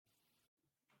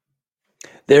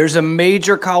There's a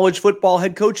major college football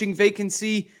head coaching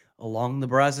vacancy along the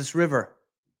Brazos River.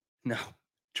 No,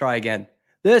 try again.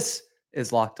 This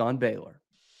is Locked On Baylor.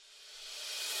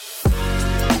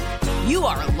 You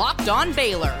are Locked On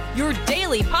Baylor, your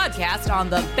daily podcast on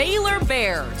the Baylor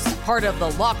Bears, part of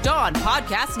the Locked On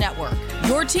Podcast Network,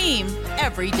 your team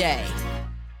every day.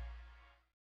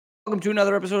 Welcome to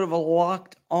another episode of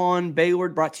Locked On Baylor,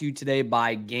 brought to you today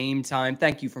by Game Time.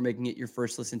 Thank you for making it your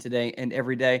first listen today and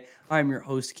every day. I'm your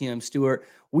host, Cam Stewart.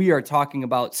 We are talking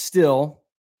about still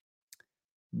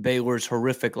Baylor's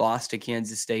horrific loss to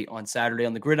Kansas State on Saturday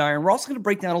on the gridiron. We're also going to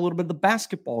break down a little bit of the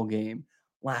basketball game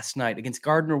last night against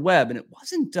Gardner-Webb, and it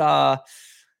wasn't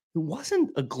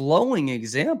a glowing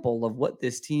example of what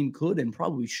this team could and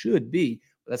probably should be.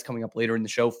 But that's coming up later in the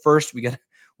show. First, we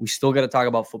still got to talk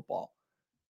about football.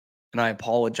 And I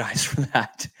apologize for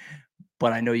that,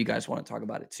 but I know you guys want to talk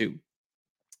about it too.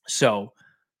 So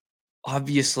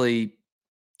obviously,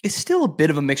 it's still a bit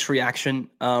of a mixed reaction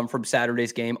from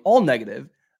Saturday's game, all negative.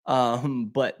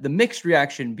 But the mixed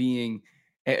reaction being,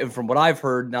 from what I've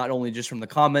heard, not only just from the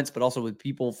comments, but also with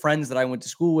people, friends that I went to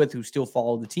school with who still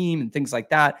follow the team and things like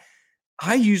that.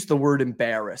 I used the word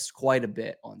embarrassed quite a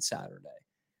bit on Saturday.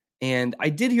 And I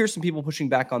did hear some people pushing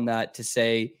back on that to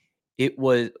say it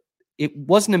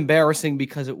wasn't embarrassing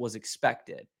because it was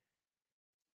expected.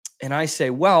 And I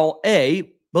say, well,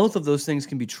 both of those things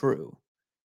can be true.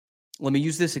 Let me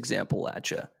use this example at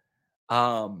you.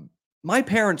 My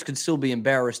parents could still be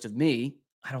embarrassed of me.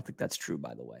 I don't think that's true,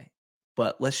 by the way,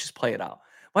 but let's just play it out.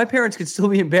 My parents could still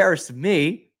be embarrassed of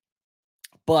me,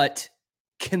 but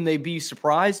can they be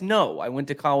surprised? No, I went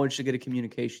to college to get a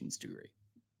communications degree.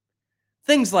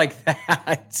 Things like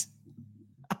that.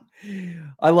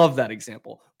 I love that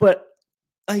example, but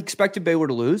I expected Baylor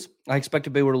to lose. I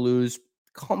expected Baylor to lose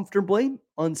comfortably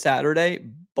on Saturday,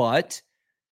 but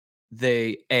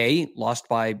they lost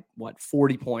by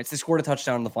 40 points. They scored a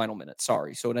touchdown in the final minute.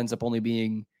 Sorry. So it ends up only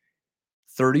being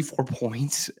 34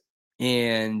 points.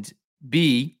 And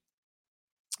B,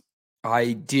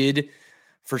 I did,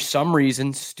 for some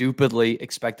reason, stupidly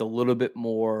expect a little bit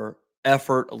more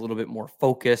effort, a little bit more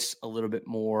focus, a little bit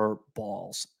more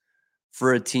balls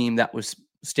for a team that was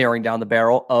staring down the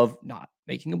barrel of not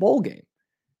making a bowl game.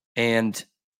 And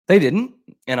they didn't.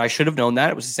 And I should have known that.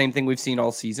 It was the same thing we've seen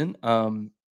all season.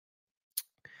 And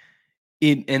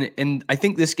I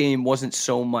think this game wasn't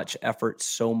so much effort,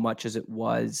 so much as it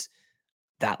was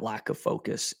that lack of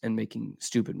focus and making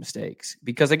stupid mistakes.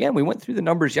 Because again, we went through the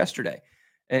numbers yesterday,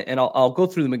 and I'll go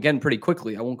through them again pretty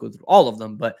quickly. I won't go through all of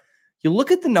them, but you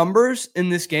look at the numbers in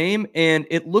this game, and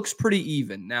it looks pretty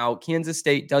even. Now, Kansas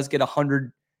State does get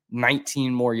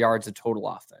 119 more yards of total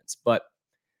offense, but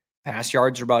pass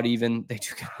yards are about even. They do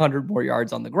get 100 more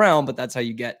yards on the ground, but that's how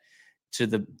you get to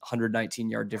the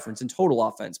 119-yard difference in total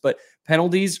offense. But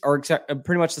penalties are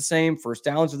pretty much the same. First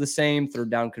downs are the same. Third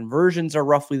down conversions are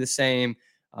roughly the same.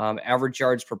 Average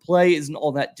yards per play isn't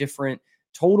all that different.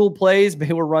 Total plays,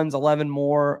 Baylor runs 11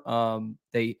 more.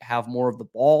 They have more of the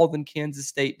ball than Kansas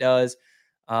State does.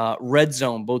 Red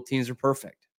zone, both teams are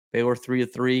perfect. Baylor 3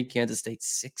 of 3, Kansas State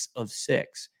 6 of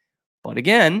 6. But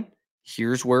again,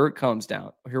 here's where it comes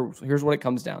down. Here's what it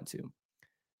comes down to.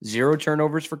 0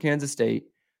 turnovers for Kansas State,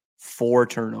 4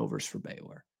 turnovers for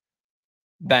Baylor.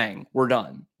 Bang, we're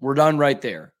done. We're done right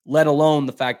there. Let alone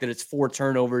the fact that it's 4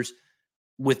 turnovers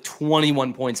with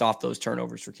 21 points off those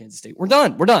turnovers for Kansas State. We're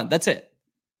done. We're done. That's it.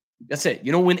 That's it.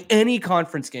 You don't win any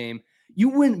conference game.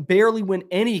 You barely win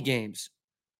any games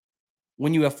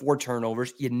when you have 4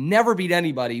 turnovers. You never beat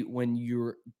anybody when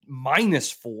you're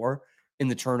 -4 in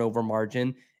the turnover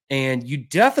margin. And you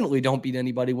definitely don't beat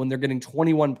anybody when they're getting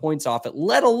 21 points off it,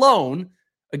 let alone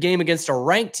a game against a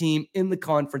ranked team in the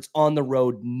conference on the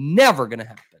road. Never going to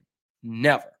happen.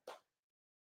 Never.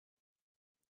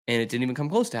 And it didn't even come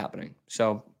close to happening.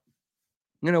 So,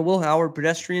 Will Howard,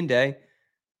 pedestrian day,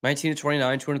 19 to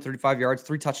 29, 235 yards,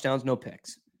 3 touchdowns, no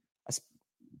picks.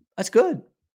 That's good.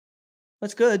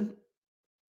 That's good.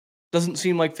 Doesn't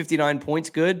seem like 59 points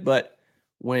good, but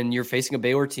when you're facing a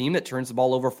Baylor team that turns the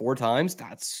ball over 4 times,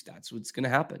 that's what's going to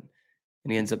happen.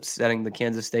 And he ends up setting the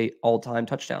Kansas State all-time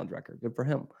touchdowns record. Good for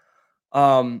him.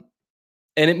 And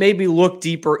it made me look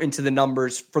deeper into the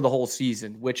numbers for the whole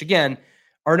season, which, again,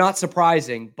 are not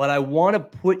surprising. But I want to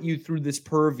put you through this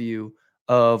purview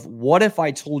of what if I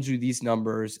told you these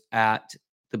numbers at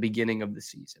the beginning of the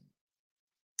season.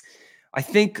 I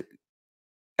think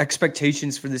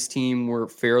expectations for this team were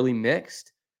fairly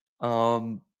mixed.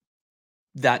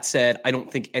 That said, I don't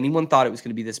think anyone thought it was going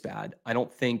to be this bad. I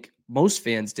don't think most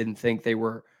fans didn't think they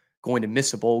were going to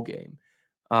miss a bowl game.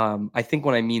 I think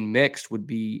when I mean mixed would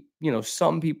be,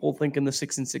 some people thinking the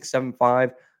 6-6,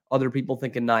 7-5, Other people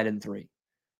thinking 9-3.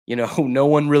 No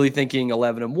one really thinking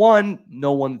 11-1.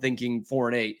 No one thinking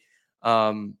 4-8.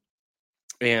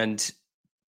 And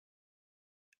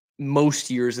most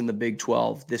years in the Big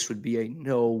 12, this would be a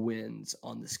no wins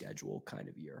on the schedule kind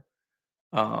of year.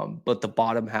 But the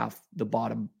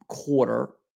bottom quarter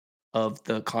of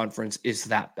the conference is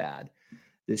that bad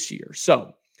this year.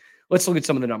 So let's look at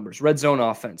some of the numbers. Red zone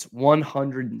offense,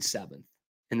 107th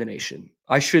in the nation.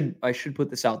 I should put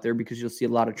this out there because you'll see a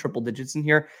lot of triple digits in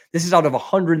here. This is out of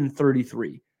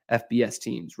 133 FBS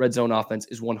teams. Red zone offense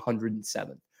is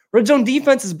 107th. Red zone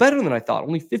defense is better than I thought,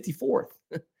 only 54th.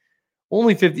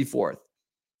 Only 54th.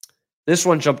 This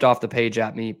one jumped off the page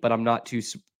at me, but I'm not too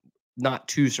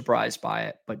surprised by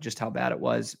it, but just how bad it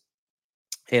was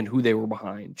and who they were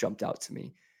behind jumped out to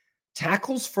me.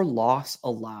 Tackles for loss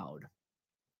allowed.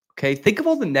 Okay, think of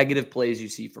all the negative plays you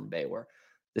see from Baylor.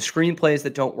 The screen plays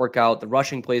that don't work out, the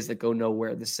rushing plays that go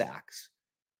nowhere, the sacks.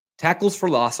 Tackles for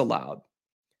loss allowed.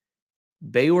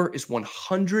 Baylor is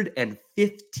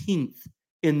 115th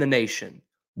in the nation.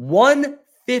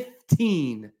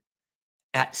 115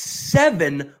 at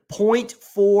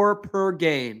 7.4 per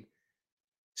game.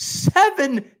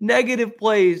 7 negative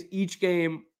plays each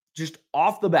game just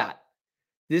off the bat.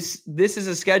 This is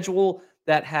a schedule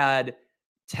that had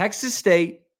Texas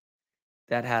State,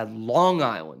 that had Long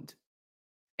Island,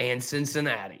 and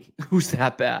Cincinnati. Who's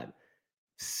that bad?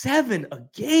 7 a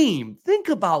game. Think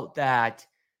about that.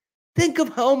 Think of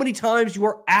how many times you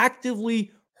are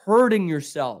actively hurting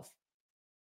yourself.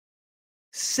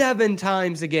 7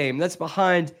 times a game. That's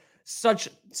behind such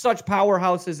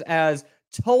powerhouses as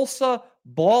Tulsa,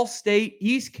 Ball State,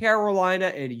 East Carolina,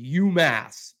 and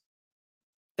UMass.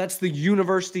 That's the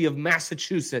University of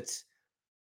Massachusetts.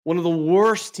 One of the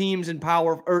worst teams in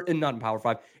not in Power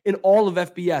 5, in all of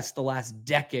FBS the last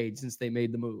decade since they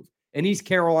made the move. And East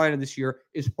Carolina this year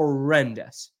is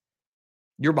horrendous.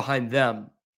 You're behind them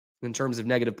in terms of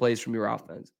negative plays from your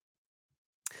offense.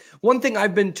 One thing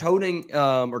I've been touting,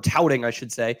 I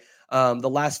should say, the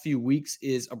last few weeks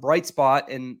is a bright spot,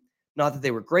 and not that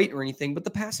they were great or anything, but the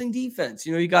passing defense.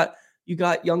 You got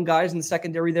young guys in the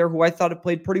secondary there who I thought had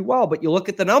played pretty well, but you look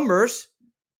at the numbers,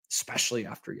 especially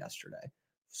after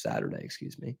Saturday,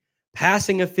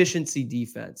 passing efficiency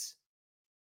defense.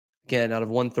 Again, out of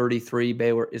 133,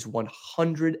 Baylor is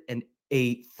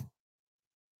 108th.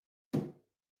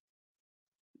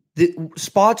 The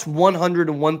spots 100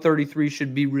 and 133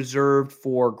 should be reserved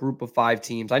for group of 5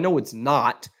 teams. I know it's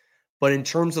not, but in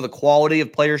terms of the quality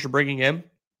of players you're bringing in,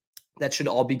 that should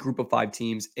all be group of 5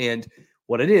 teams. And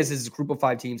what it is a group of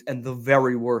 5 teams and the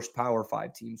very worst Power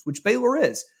 5 teams, which Baylor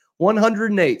is.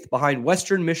 108th behind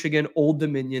Western Michigan, Old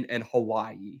Dominion, and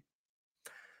Hawaii.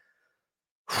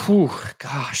 Whew,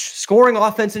 gosh. Scoring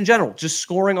offense in general, just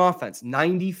scoring offense.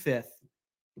 95th.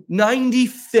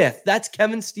 95th. That's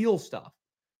Kevin Steele stuff.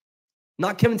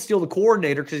 Not Kevin Steele, the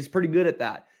coordinator, because he's pretty good at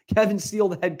that. Kevin Steele,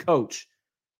 the head coach.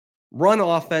 Run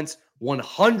offense,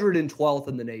 112th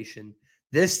in the nation.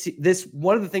 This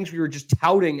one of the things we were just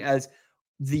touting as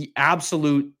the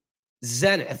absolute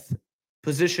zenith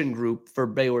position group for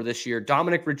Baylor this year.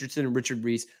 Dominic Richardson and Richard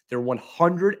Reese, they're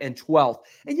 112th.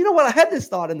 And you know what? I had this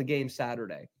thought in the game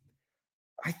Saturday.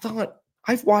 I thought,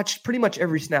 I've watched pretty much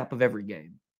every snap of every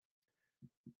game.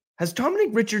 Has Dominic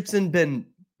Richardson been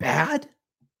bad?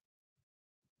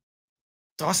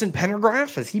 Dawson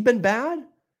Pendergrass, has he been bad?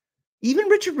 Even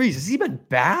Richard Reese, has he been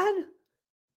bad?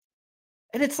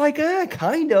 And it's like,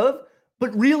 kind of.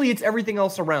 But really, it's everything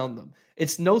else around them.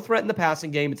 It's no threat in the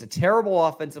passing game. It's a terrible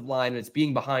offensive line, and it's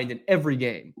being behind in every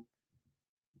game.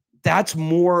 That's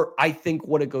more, I think,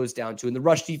 what it goes down to. And the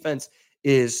rush defense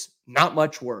is not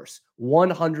much worse.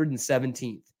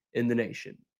 117th in the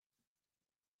nation.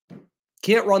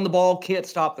 Can't run the ball, can't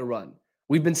stop the run.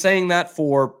 We've been saying that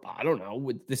for, I don't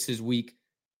know, this is week,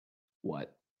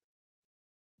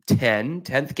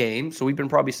 10th game. So we've been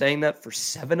probably saying that for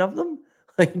 7 of them.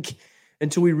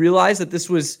 Until we realized that this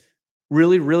was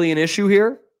really, really an issue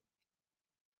here.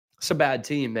 It's a bad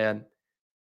team, man.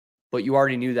 But you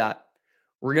already knew that.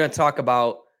 We're going to talk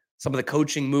about some of the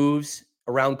coaching moves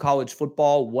around college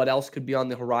football, what else could be on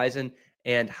the horizon,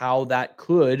 and how that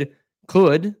could,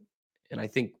 and I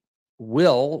think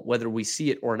will, whether we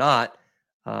see it or not,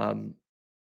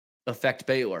 affect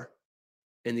Baylor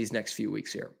in these next few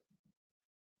weeks here.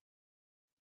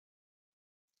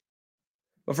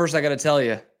 But first, I got to tell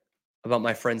you about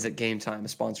my friends at Game Time, a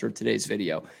sponsor of today's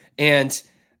video. And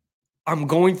I'm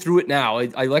going through it now.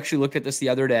 I actually looked at this the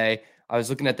other day. I was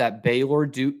looking at that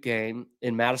Baylor-Duke game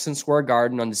in Madison Square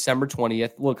Garden on December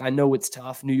 20th. Look, I know it's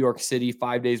tough, New York City,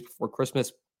 5 days before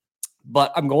Christmas,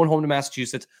 but I'm going home to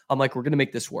Massachusetts. I'm like, we're going to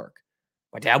make this work.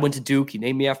 My dad went to Duke. He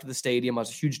named me after the stadium. I was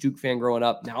a huge Duke fan growing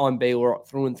up. Now I'm Baylor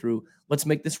through and through. Let's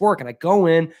make this work. And I go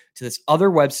in to this other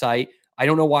website. I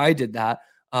don't know why I did that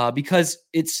because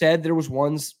it said there was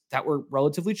ones that were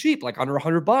relatively cheap, like under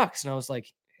 $100. And I was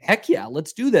like, heck yeah,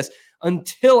 let's do this.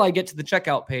 Until I get to the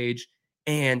checkout page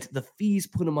and the fees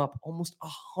put them up almost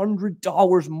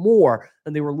 $100 more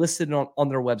than they were listed on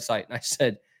their website. And I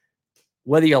said,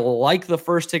 whether you like the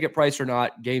first ticket price or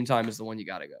not, Game Time is the one you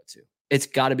got to go to. It's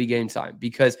got to be Game Time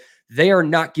because they are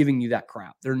not giving you that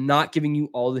crap. They're not giving you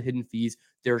all the hidden fees.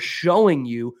 They're showing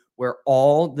you where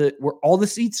all the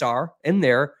seats are in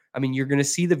there. I mean, you're going to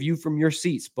see the view from your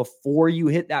seats before you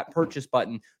hit that purchase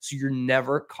button, so you're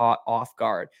never caught off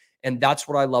guard. And that's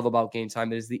what I love about Game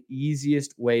Time. It is the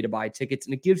easiest way to buy tickets,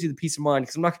 and it gives you the peace of mind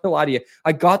because I'm not going to lie to you.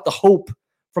 I got the hope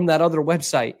from that other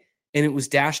website, and it was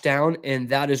dashed down, and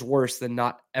that is worse than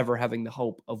not ever having the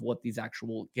hope of what these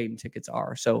actual game tickets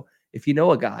are. So if you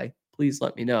know a guy, please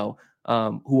let me know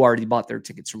who already bought their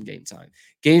tickets from Game Time.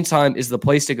 Game Time is the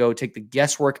place to go. Take the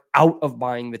guesswork out of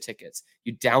buying the tickets.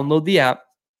 You download the app,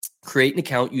 create an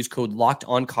account, use code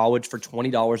LOCKEDONCOLLEGE for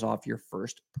 $20 off your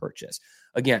first purchase.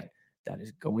 Again, that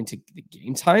is going to the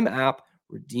Game Time app,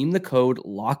 redeem the code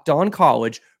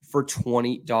LOCKEDONCOLLEGE for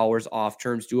 $20 off.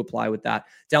 Terms do apply with that.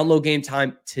 Download Game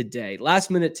Time today.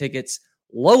 Last minute tickets,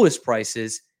 lowest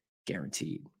prices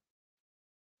guaranteed.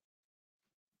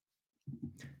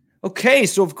 Okay,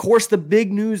 so of course the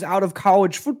big news out of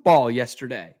college football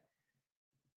yesterday.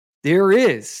 There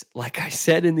is, like I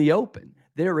said in the open,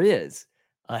 there is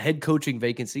a head coaching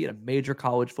vacancy at a major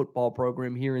college football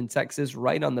program here in Texas,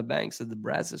 right on the banks of the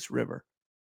Brazos River.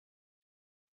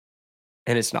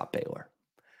 And it's not Baylor.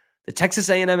 The Texas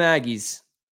A&M Aggies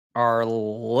are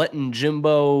letting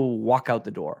Jimbo walk out the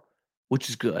door, which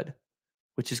is good.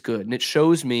 And it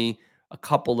shows me a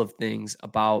couple of things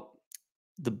about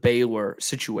the Baylor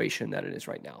situation that it is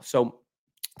right now. So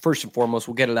first and foremost,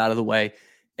 we'll get it out of the way.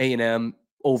 A&M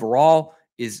overall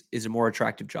is a more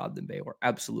attractive job than Baylor.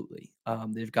 Absolutely.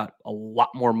 They've got a lot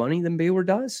more money than Baylor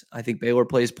does. I think Baylor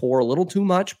plays poor a little too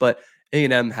much, but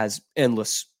A&M has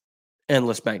endless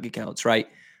bank accounts, right?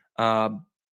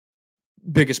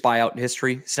 Biggest buyout in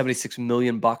history, $76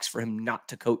 million for him not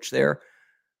to coach there.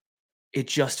 It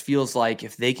just feels like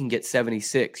if they can get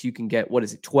 76, you can get,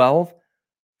 12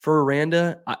 for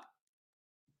Aranda?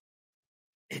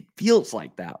 It feels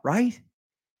like that, right?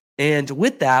 And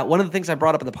with that, one of the things I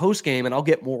brought up in the post game, and I'll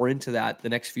get more into that the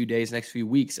next few days, next few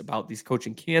weeks about these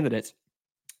coaching candidates,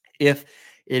 if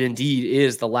it indeed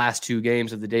is the last two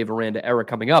games of the Dave Aranda era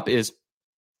coming up, is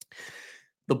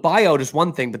the buyout is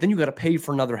one thing, but then you got to pay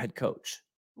for another head coach,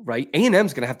 right?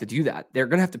 A&M's going to have to do that. They're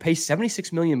going to have to pay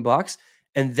 $76 million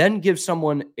and then give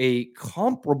someone a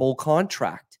comparable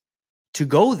contract to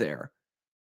go there.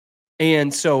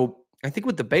 And so I think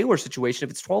with the Baylor situation,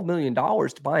 if it's $12 million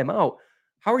to buy him out,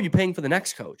 how are you paying for the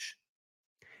next coach?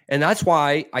 And that's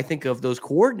why I think of those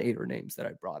coordinator names that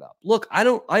I brought up. Look, I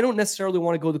don't necessarily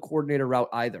want to go the coordinator route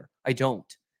either. I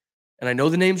don't. And I know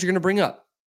the names you're going to bring up.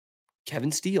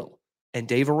 Kevin Steele and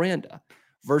Dave Aranda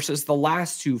versus the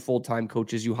last two full-time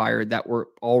coaches you hired that were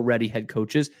already head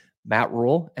coaches, Matt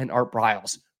Rule and Art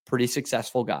Briles. Pretty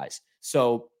successful guys.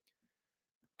 So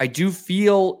I do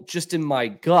feel just in my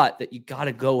gut that you got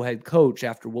to go head coach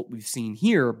after what we've seen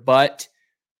here. But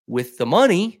with the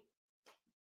money,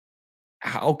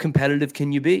 how competitive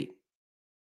can you be?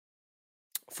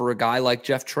 For a guy like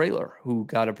Jeff Traylor, who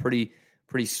got a pretty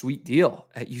sweet deal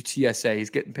at UTSA,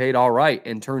 he's getting paid all right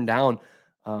and turned down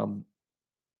the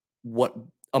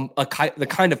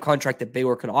kind of contract that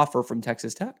Baylor could offer from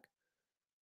Texas Tech.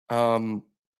 If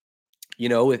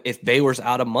Baylor's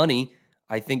out of money,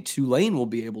 I think Tulane will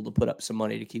be able to put up some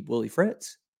money to keep Willie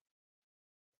Fritz.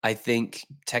 I think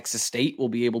Texas State will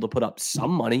be able to put up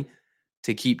some money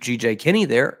to keep G.J. Kinney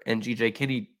there. And G.J.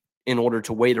 Kinney, in order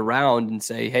to wait around and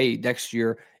say, hey, next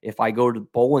year, if I go to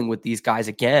bowling with these guys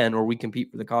again, or we compete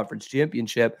for the conference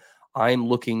championship, I'm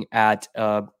looking at,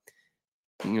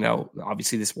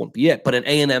 obviously this won't be it, but an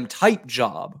A&M type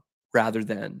job rather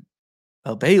than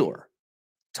a Baylor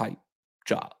type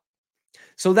job.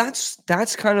 So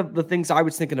that's kind of the things I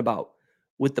was thinking about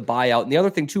with the buyout. And the other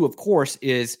thing too, of course,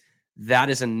 is that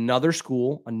is another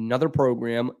school, another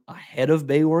program ahead of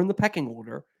Baylor in the pecking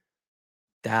order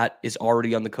that is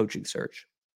already on the coaching search.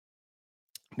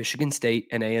 Michigan State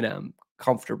and A&M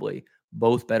comfortably,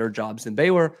 both better jobs than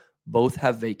Baylor, both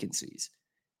have vacancies.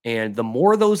 And the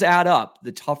more those add up,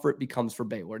 the tougher it becomes for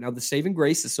Baylor. Now, the saving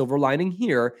grace, the silver lining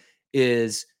here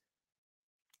is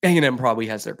A&M probably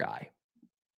has their guy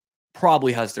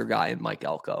in Mike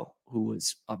Elko, who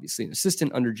was obviously an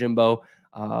assistant under Jimbo.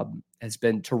 has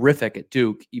been terrific at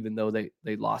Duke, even though they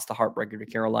lost the heartbreaker to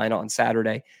Carolina on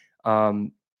Saturday.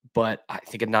 But I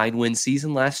think a 9-win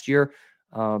season last year.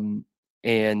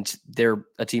 And they're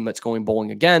a team that's going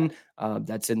bowling again.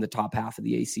 That's in the top half of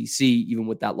the ACC, even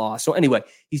with that loss. So anyway,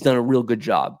 he's done a real good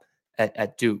job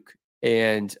at Duke.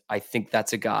 And I think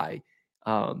that's a guy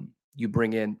you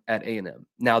bring in at A&M.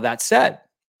 Now, that said,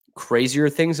 crazier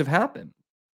things have happened.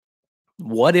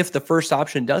 What if the first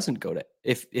option doesn't go to,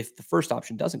 if the first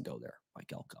option doesn't go there,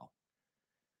 Mike Elko?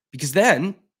 Because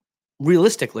then,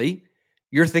 realistically,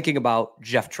 you're thinking about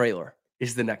Jeff Traylor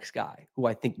is the next guy who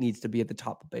I think needs to be at the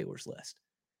top of Baylor's list.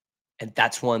 And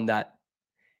that's one that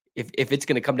if it's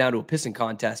going to come down to a pissing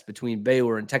contest between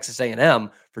Baylor and Texas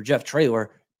A&M for Jeff Traylor,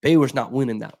 Baylor's not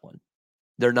winning that one.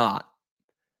 They're not.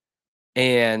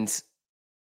 And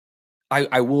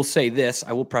I will say this,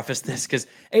 I will preface this, because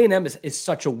A&M is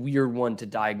such a weird one to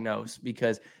diagnose,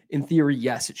 because in theory,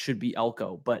 yes, it should be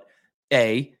Elko, but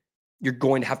you're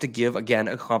going to have to give, again,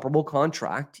 a comparable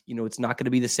contract. You know, it's not going to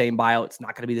be the same buyout. It's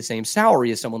not going to be the same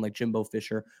salary as someone like Jimbo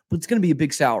Fisher, but it's going to be a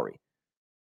big salary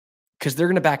because they're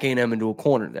going to back A&M into a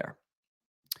corner there.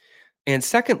 And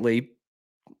secondly,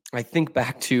 I think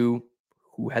back to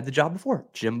who had the job before,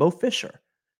 Jimbo Fisher.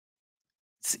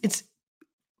 It's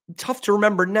tough to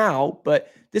remember now,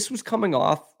 but this was coming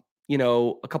off,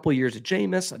 a couple of years at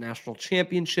Jameis, a national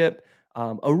championship,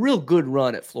 a real good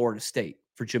run at Florida State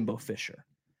for Jimbo Fisher.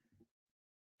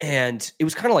 And it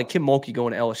was kind of like Kim Mulkey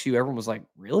going to LSU. Everyone was like,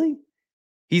 really?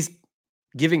 He's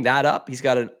giving that up. He's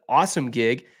got an awesome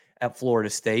gig at Florida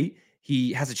State.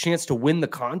 He has a chance to win the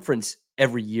conference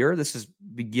every year. This is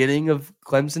beginning of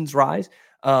Clemson's rise.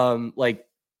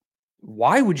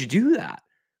 Why would you do that?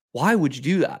 Why would you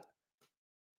do that?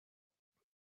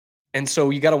 And so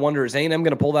you got to wonder, is A&M going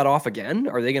to pull that off again?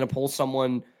 Are they going to pull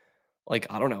someone like,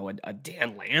 I don't know, a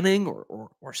Dan Lanning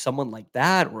or someone like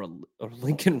that, or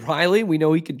Lincoln Riley? We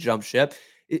know he could jump ship.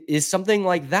 Is something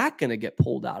like that going to get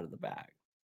pulled out of the bag?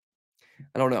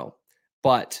 I don't know.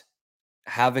 But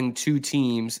having two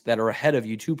teams that are ahead of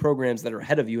you, two programs that are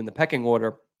ahead of you in the pecking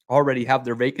order, already have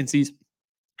their vacancies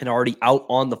and already out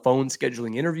on the phone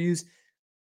scheduling interviews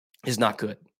is not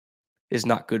good. Is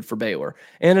not good for Baylor.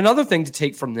 And another thing to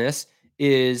take from this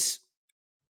is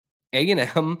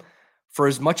A&M, for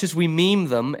as much as we meme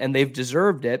them, and they've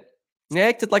deserved it, they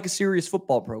acted like a serious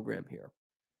football program here.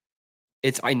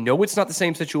 I know it's not the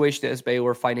same situation as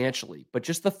Baylor financially, but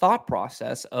just the thought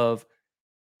process of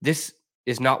this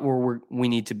is not where we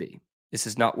need to be. This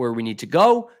is not where we need to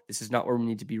go. This is not where we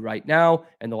need to be right now.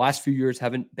 And the last few years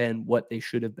haven't been what they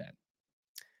should have been.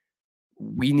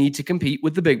 We need to compete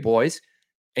with the big boys.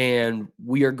 And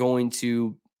we are going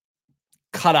to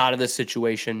cut out of this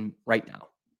situation right now.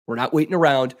 We're not waiting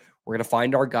around. We're going to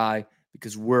find our guy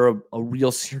because we're a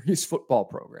real serious football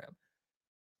program.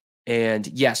 And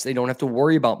yes, they don't have to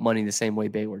worry about money the same way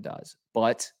Baylor does.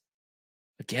 But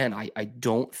again, I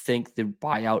don't think the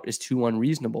buyout is too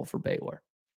unreasonable for Baylor.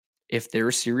 If they're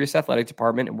a serious athletic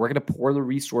department and we're going to pour the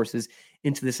resources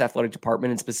into this athletic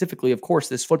department, and specifically, of course,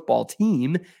 this football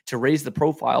team to raise the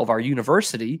profile of our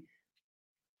university,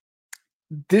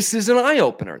 this is an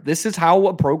eye-opener. This is how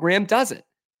a program does it.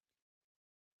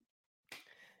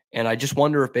 And I just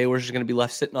wonder if Baylor's going to be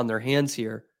left sitting on their hands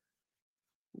here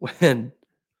when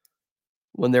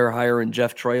they're hiring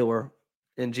Jeff Traylor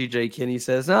and G.J. Kinney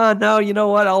says, no, you know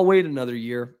what? I'll wait another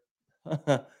year.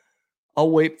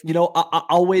 I'll wait.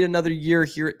 I'll wait another year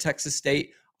here at Texas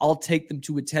State. I'll take them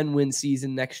to a 10-win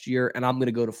season next year, and I'm going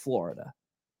to go to Florida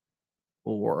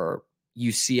or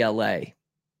UCLA.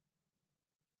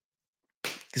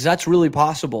 Because that's really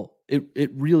possible.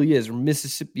 It really is. Or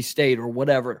Mississippi State or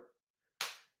whatever.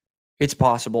 It's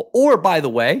possible. Or by the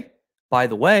way,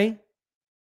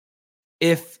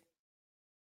 if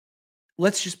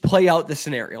let's just play out the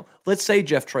scenario. Let's say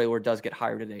Jeff Traylor does get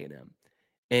hired at A&M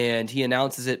and he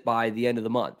announces it by the end of the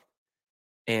month.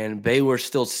 And Baylor's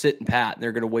still sitting pat and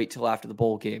they're going to wait till after the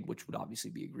bowl game, which would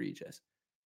obviously be egregious.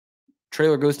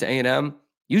 Traylor goes to A&M.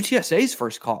 UTSA's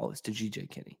first call is to G.J.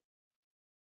 Kinney.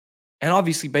 And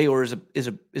obviously Baylor is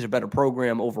a better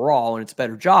program overall and it's a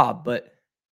better job, but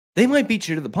they might beat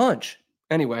you to the punch.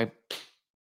 Anyway,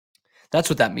 that's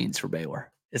what that means for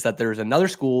Baylor, is that there's another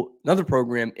school, another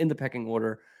program in the pecking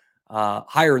order,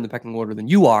 higher in the pecking order than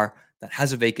you are, that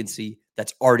has a vacancy,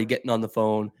 that's already getting on the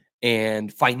phone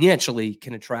and financially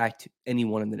can attract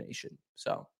anyone in the nation.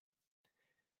 So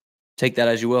take that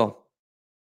as you will.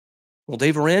 Will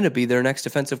Dave Aranda be their next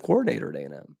defensive coordinator at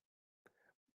A&M?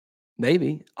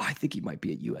 Maybe. I think he might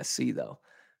be at USC, though.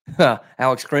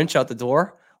 Alex Grinch out the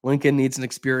door. Lincoln needs an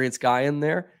experienced guy in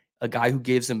there, a guy who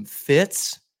gives him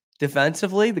fits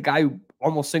defensively, the guy who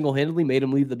almost single-handedly made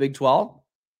him leave the Big 12.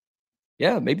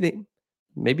 Yeah, maybe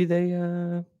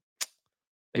they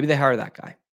hire that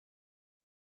guy.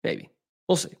 Maybe.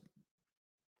 We'll see.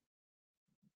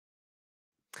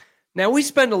 Now, we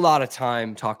spend a lot of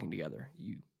time talking together,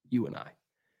 you and I.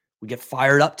 We get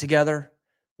fired up together.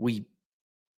 We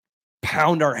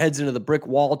pound our heads into the brick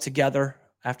wall together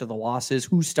after the losses.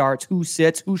 Who starts, who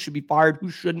sits, who should be fired, who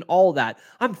shouldn't, all that.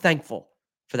 I'm thankful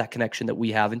for that connection that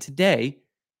we have. And today,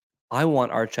 I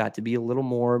want our chat to be a little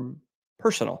more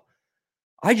personal.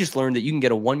 I just learned that you can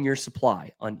get a 1-year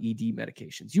supply on ED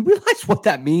medications. You realize what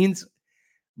that means?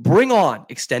 Bring on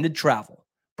extended travel.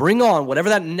 Bring on whatever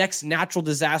that next natural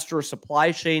disaster or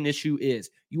supply chain issue is.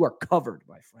 You are covered,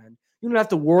 my friend. You don't have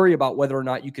to worry about whether or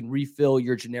not you can refill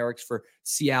your generics for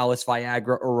Cialis,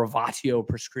 Viagra, or Revatio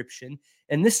prescription.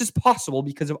 And this is possible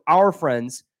because of our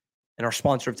friends and our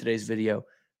sponsor of today's video,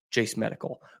 Jace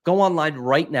Medical. Go online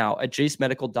right now at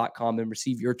jacemedical.com and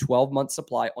receive your 12-month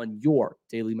supply on your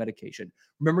daily medication.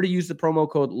 Remember to use the promo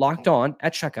code LOCKEDON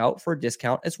at checkout for a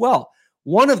discount as well.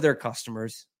 One of their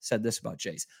customers said this about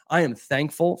Jace: I am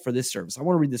thankful for this service. I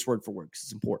want to read this word for word because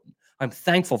it's important. I'm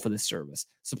thankful for this service.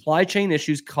 Supply chain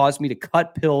issues caused me to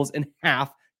cut pills in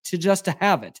half to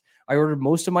have it. I ordered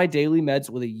most of my daily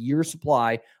meds with a year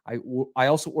supply. I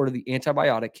also ordered the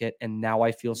antibiotic kit, and now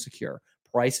I feel secure.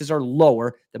 Prices are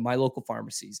lower than my local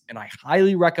pharmacies, and I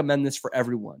highly recommend this for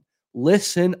everyone.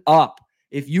 Listen up.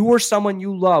 If you or someone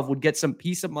you love would get some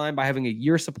peace of mind by having a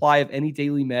year supply of any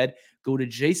daily med, go to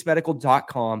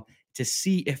jacemedical.com to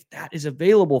see if that is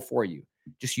available for you.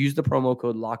 Just use the promo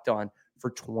code LOCKEDON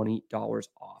for $20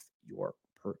 off your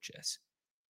purchase.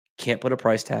 Can't put a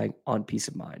price tag on peace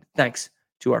of mind. Thanks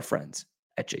to our friends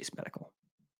at Jace Medical.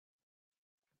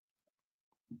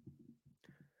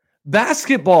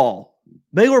 Basketball.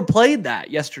 Baylor played that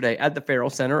yesterday at the Farrell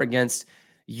Center against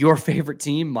your favorite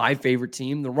team, my favorite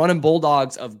team, the Running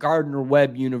Bulldogs of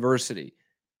Gardner-Webb University.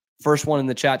 First one in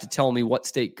the chat to tell me what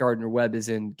state Gardner-Webb is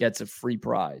in gets a free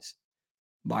prize.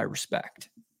 My respect.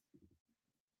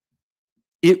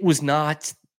 It was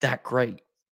not that great.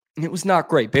 It was not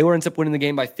great. Baylor ends up winning the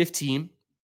game by 15.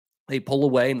 They pull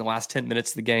away in the last 10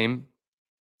 minutes of the game.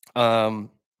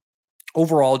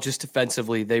 Overall, just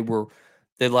defensively, they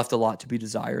left a lot to be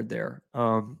desired there.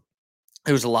 There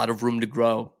was a lot of room to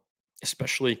grow,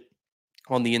 especially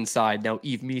on the inside. Now,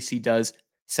 Yves Missi does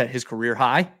set his career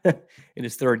high in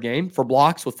his third game for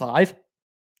blocks with 5.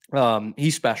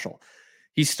 He's special.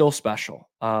 He's still special,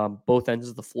 both ends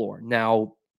of the floor.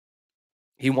 Now,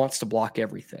 he wants to block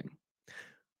everything,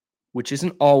 which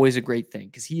isn't always a great thing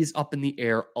because he is up in the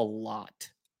air a lot.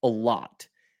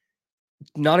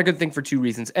 Not a good thing for 2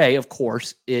 reasons. A, of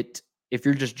course, if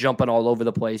you're just jumping all over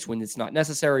the place when it's not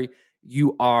necessary,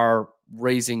 you are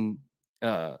raising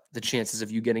the chances of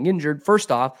you getting injured,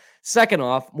 first off. Second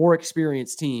off, more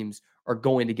experienced teams are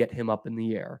going to get him up in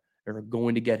the air. They're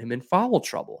going to get him in foul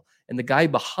trouble. And the guy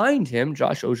behind him,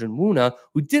 Josh Ojenwuna,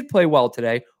 who did play well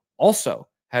today, also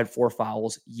had 4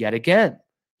 fouls yet again.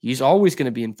 He's always going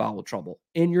to be in foul trouble.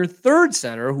 And your third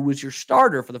center, who was your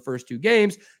starter for the first 2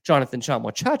 games, Jonathan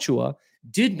Tchamwa-Tchatchoua,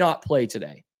 did not play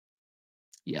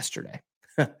yesterday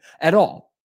at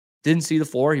all. Didn't see the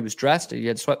floor. He was dressed. He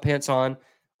had sweatpants on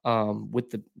with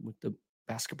the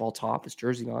basketball top, his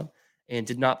jersey on, and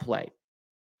did not play.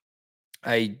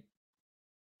 I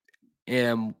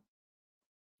am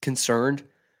concerned,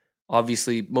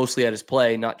 obviously, mostly at his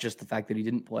play, not just the fact that he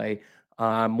didn't play.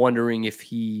 I'm wondering if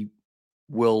he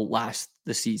will last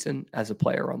the season as a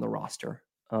player on the roster.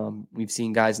 We've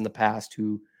seen guys in the past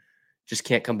who just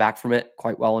can't come back from it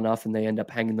quite well enough, and they end up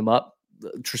hanging them up.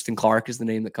 Tristan Clark is the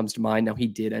name that comes to mind. Now, he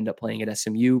did end up playing at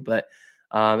SMU, but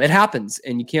it happens,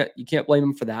 and you can't blame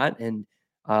him for that. And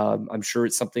I'm sure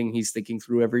it's something he's thinking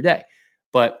through every day.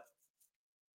 But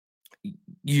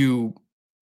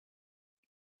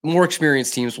more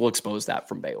experienced teams will expose that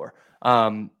from Baylor.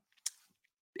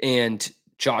 And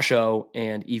Josh O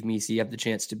and Yves Missi have the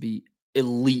chance to be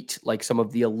elite, like some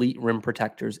of the elite rim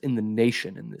protectors in the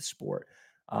nation in this sport.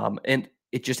 And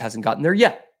it just hasn't gotten there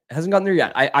yet. It hasn't gotten there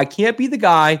yet. I can't be the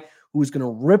guy who is going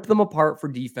to rip them apart for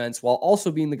defense while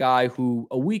also being the guy who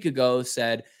a week ago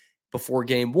said before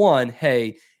game 1,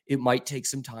 hey, it might take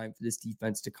some time for this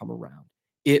defense to come around.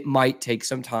 It might take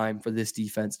some time for this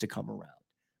defense to come around.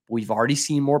 We've already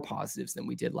seen more positives than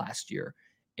we did last year.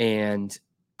 And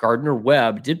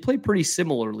Gardner-Webb did play pretty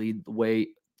similarly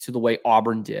to the way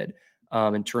Auburn did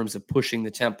in terms of pushing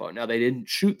the tempo. Now, they didn't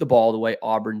shoot the ball the way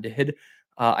Auburn did.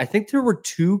 I think there were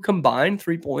 2 combined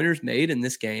 3-pointers made in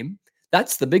this game.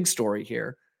 That's the big story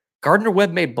here.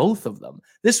 Gardner-Webb made both of them.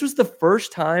 This was the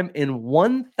first time in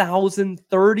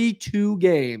 1,032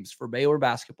 games for Baylor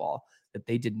basketball that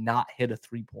they did not hit a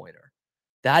three-pointer.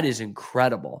 That is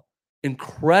incredible.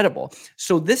 Incredible.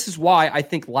 So this is why I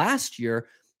think last year,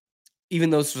 even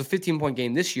though this was a 15-point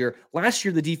game this year, last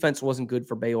year the defense wasn't good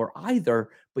for Baylor either,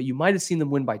 but you might have seen them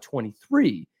win by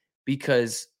 23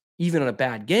 because even on a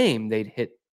bad game, they'd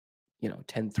hit,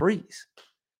 10 threes.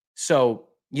 So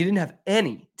you didn't have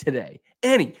any today.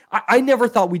 Any. I never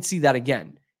thought we'd see that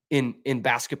again in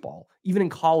basketball, even in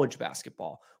college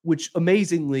basketball, which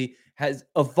amazingly has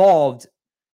evolved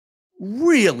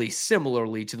really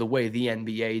similarly to the way the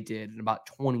NBA did in about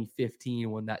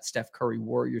 2015 when that Steph Curry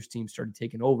Warriors team started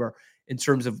taking over in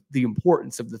terms of the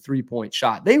importance of the three-point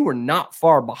shot. They were not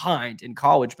far behind in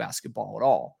college basketball at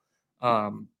all.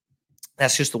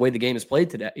 That's just the way the game is played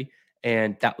today.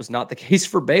 And that was not the case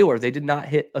for Baylor. They did not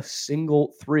hit a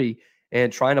single three.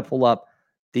 And trying to pull up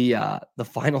the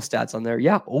final stats on there.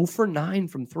 Yeah, 0 for 9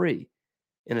 from 3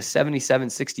 in a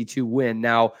 77-62 win.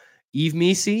 Now, Yves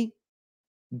Missi,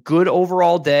 good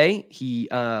overall day. He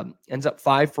ends up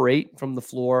 5 for 8 from the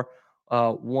floor,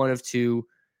 1 of 2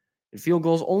 in field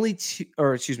goals,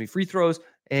 free throws,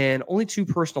 and only 2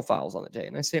 personal fouls on the day.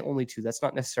 And I say only 2. That's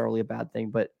not necessarily a bad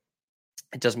thing, but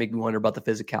it does make me wonder about the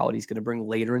physicality he's going to bring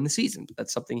later in the season. But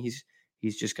that's something he's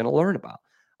just going to learn about.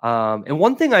 And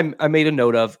one thing I made a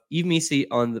note of, Yves Missi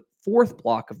on the fourth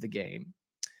block of the game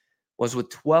was with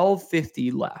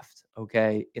 12:50 left,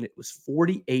 okay? And it was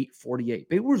 48-48.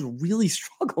 Baylor was really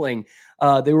struggling.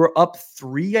 They were up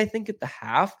 3, I think, at the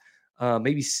half,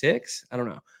 maybe 6. I don't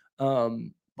know.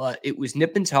 But it was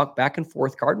nip and tuck, back and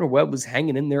forth. Gardner-Webb was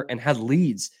hanging in there and had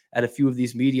leads at a few of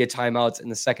these media timeouts in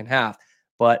the second half.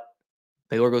 But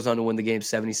Baylor goes on to win the game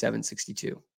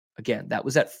 77-62. Again, that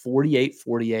was at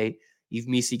 48-48. Yves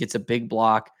Missi gets a big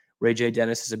block. Ray J.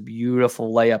 Dennis is a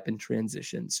beautiful layup in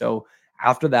transition. So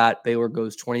after that, Baylor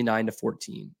goes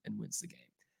 29-14 and wins the game.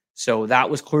 So that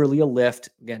was clearly a lift.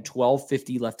 Again,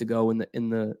 12:50 left to go in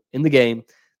the game.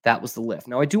 That was the lift.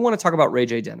 Now I do want to talk about Ray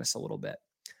J. Dennis a little bit,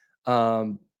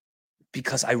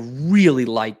 because I really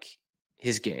like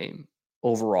his game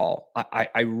overall.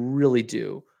 I really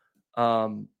do.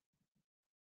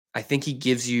 I think he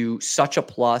gives you such a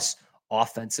plus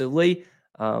offensively,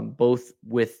 both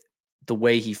with the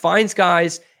way he finds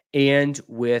guys and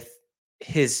with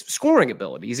his scoring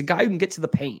ability. He's a guy who can get to the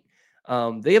paint.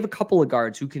 They have a couple of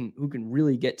guards who can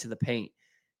really get to the paint.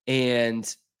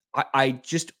 And I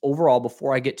just overall,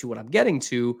 before I get to what I'm getting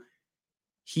to,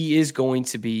 he is going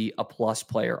to be a plus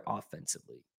player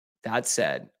offensively. That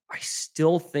said, I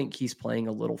still think he's playing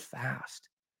a little fast,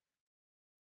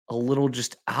 a little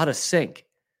just out of sync.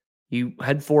 He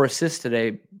had 4 assists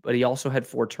today, but he also had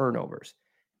 4 turnovers.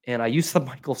 And I used the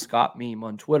Michael Scott meme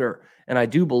on Twitter, and I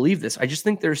do believe this. I just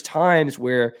think there's times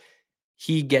where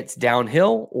he gets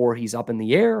downhill or he's up in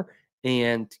the air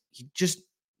and he just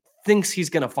thinks he's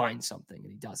going to find something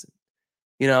and he doesn't.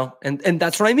 And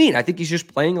that's what I mean. I think he's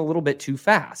just playing a little bit too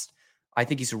fast. I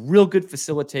think he's a real good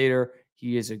facilitator.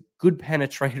 He is a good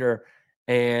penetrator,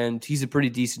 and he's a pretty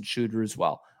decent shooter as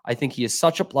well. I think he is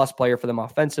such a plus player for them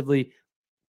offensively.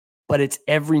 But it's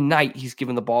every night he's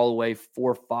given the ball away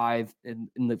 4 or 5, in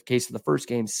the case of the first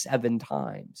game, 7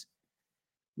 times,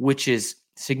 which is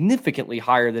significantly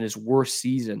higher than his worst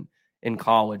season in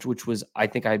college, which was, I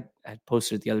think I had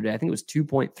posted it the other day, I think it was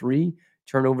 2.3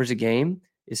 turnovers a game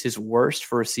is his worst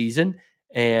for a season.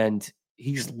 And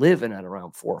he's living at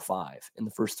around 4 or 5 in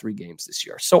the first 3 games this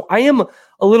year. So I am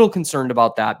a little concerned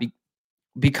about that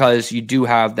because you do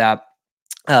have that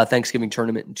Thanksgiving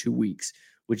tournament in 2 weeks,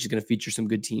 which is going to feature some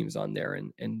good teams on there.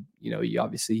 And you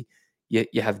obviously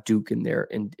you have Duke in there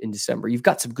in December. You've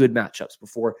got some good matchups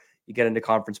before you get into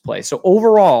conference play. So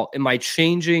overall, am I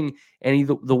changing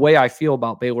the way I feel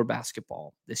about Baylor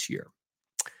basketball this year?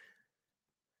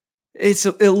 It's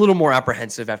a little more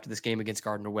apprehensive after this game against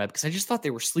Gardner-Webb because I just thought they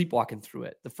were sleepwalking through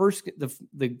it.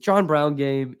 The John Brown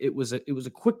game, it was a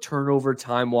quick turnover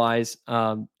time-wise.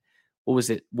 What was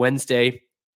it? Wednesday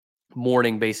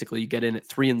morning, basically. You get in at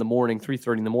 3:30 in the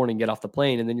morning, get off the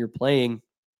plane, and then you're playing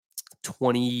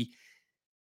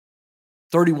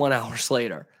 31 hours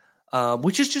later,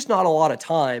 which is just not a lot of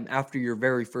time after your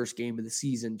very first game of the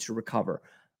season to recover.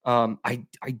 I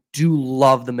do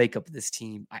love the makeup of this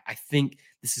team. I think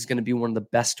this is going to be one of the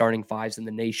best starting 5s in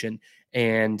the nation,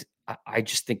 and I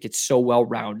just think it's so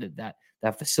well-rounded that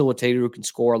facilitator who can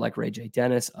score like Ray J.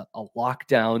 Dennis, a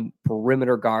lockdown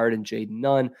perimeter guard in Jaden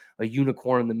Nunn, a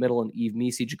unicorn in the middle in Yves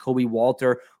Missi, Jacoby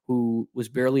Walter, who was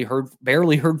barely heard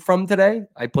from today.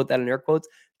 I put that in air quotes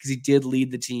because he did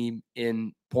lead the team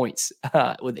in points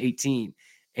with 18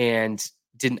 and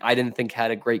I didn't think had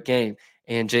a great game.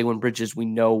 And Jalen Bridges, we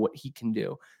know what he can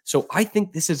do. So I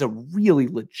think this is a really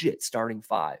legit starting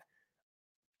 5.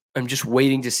 I'm just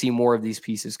waiting to see more of these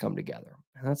pieces come together.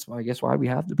 And that's why, I guess, why we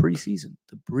have the preseason,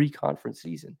 the pre-conference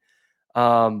season.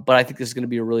 But I think this is going to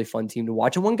be a really fun team to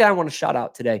watch. And one guy I want to shout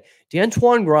out today,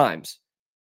 D'Antoine Grimes.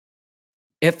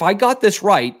 If I got this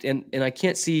right, and I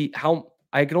can't see how,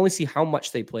 I can only see how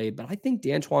much they played, but I think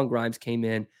D'Antoine Grimes came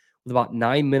in with about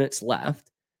 9 minutes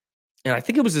left. And I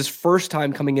think it was his first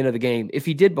time coming into the game. If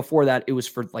he did before that, it was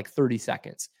for like 30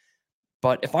 seconds.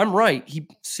 But if I'm right, he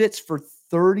sits for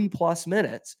 30 plus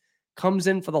minutes, comes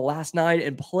in for the last 9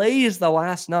 and plays the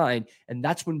last 9. And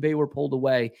that's when Baylor pulled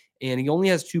away. And he only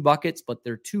has 2 buckets, but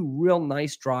they're 2 real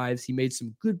nice drives. He made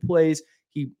some good plays.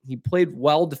 He played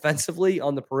well defensively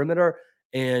on the perimeter.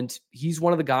 And he's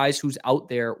one of the guys who's out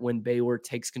there when Baylor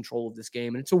takes control of this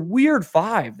game. And it's a weird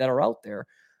 5 that are out there.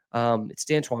 It's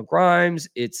D'Antoine Grimes.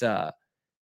 It's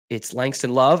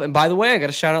Langston Love. And by the way, I got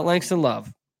to shout out Langston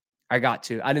Love. I got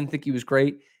to. I didn't think he was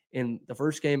great in the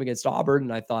first game against Auburn.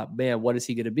 And I thought, man, what is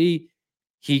he going to be?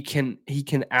 He can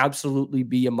absolutely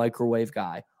be a microwave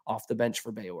guy off the bench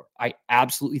for Baylor. I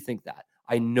absolutely think that.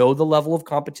 I know the level of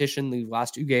competition these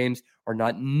last 2 games are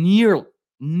not near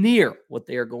what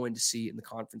they are going to see in the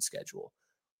conference schedule.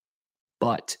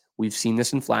 But we've seen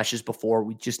this in flashes before.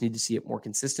 We just need to see it more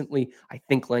consistently. I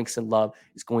think Langston Love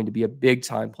is going to be a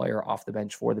big-time player off the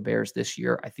bench for the Bears this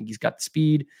year. I think he's got the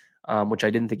speed, which I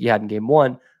didn't think he had in game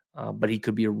 1, but he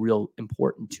could be a real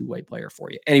important 2-way player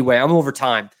for you. Anyway, I'm over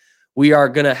time. We are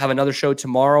going to have another show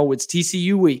tomorrow. It's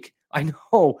TCU week. I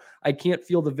know I can't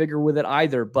feel the vigor with it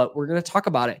either, but we're going to talk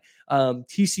about it.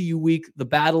 TCU week, the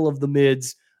battle of the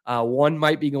mids. One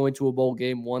might be going to a bowl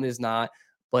game. One is not,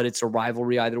 but it's a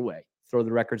rivalry either way. Throw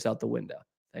the records out the window.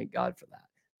 Thank God for that.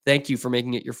 Thank you for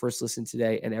making it your first listen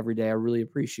today and every day. I really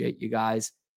appreciate you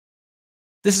guys.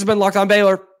 This has been Locked On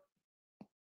Baylor.